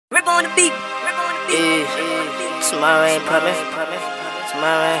on the beat. Tomorrow ain't promise.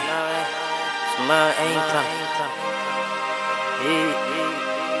 Tomorrow ain't promise. Tomorrow ain't promise.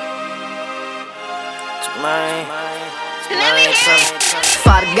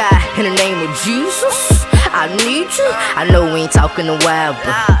 Father God, in the name of Jesus, I need you. I know we ain't talking a while,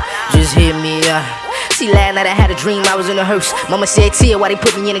 but just hear me out. See, last night I had a dream, I was in a hearse. Mama said, Tia, why they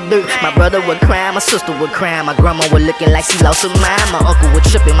put me in the dirt? My brother would cry, my sister would cry. My grandma was looking like she lost her mind. My uncle was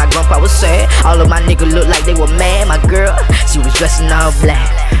tripping, my grandpa was sad. All of my niggas looked like they were mad. My girl, she was dressing all black,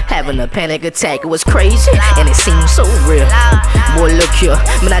 having a panic attack. It was crazy, and it seemed so real. Boy, look here,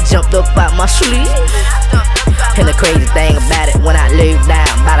 man, I jumped up out my sleep. And the crazy thing about it, when I laid down,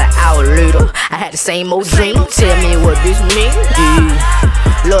 about an hour later, I had the same old dream. Tell me what this means.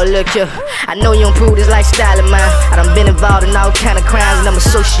 Lord, look here, I know you improve this lifestyle of mine. I done been involved in all kind of crimes, and I'm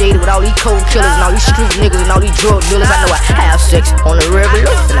associated with all these cold killers and all these street niggas and all these drug dealers. I know I have sex on the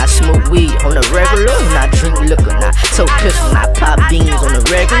regular, and I smoke weed on the regular, and I drink liquor, and I tote pistols, and I pop beans on the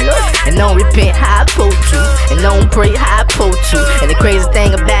regular, and don't repent how I supposed to, and don't pray how I supposed to. And the crazy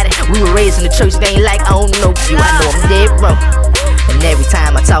thing about it, we were raised in the church, they ain't like I don't know you. I know I'm dead wrong. And every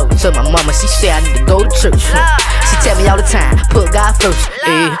time I talk to my mama, she say I need to go to church. She tell me all the time, put God first.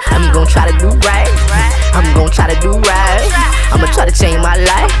 I'm gonna try to do right. I'm gonna try to do right. I'ma try to change my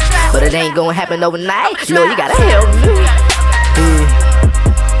life, but it ain't gonna happen overnight. Lord, you gotta help me.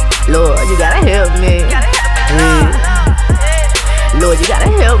 Lord, you gotta help me. Lord, you gotta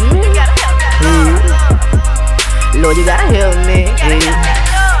help me. Lord, you gotta help me.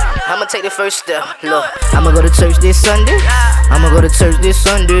 I'ma take the first step, look. I'ma go to church this Sunday. I'ma go to church this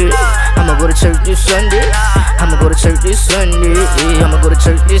Sunday. I'ma go to church this Sunday. I'ma go to church this Sunday. I'ma go to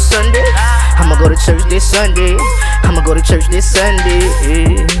church this Sunday. I'ma go to church this Sunday. I'ma go to church this Sunday.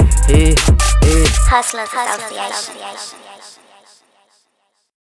 Hustlers Association.